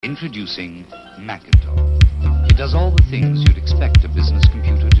Introducing Macintosh. It does all the things you'd expect a business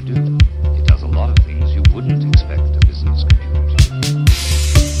computer to do. It does a lot of things you wouldn't expect a business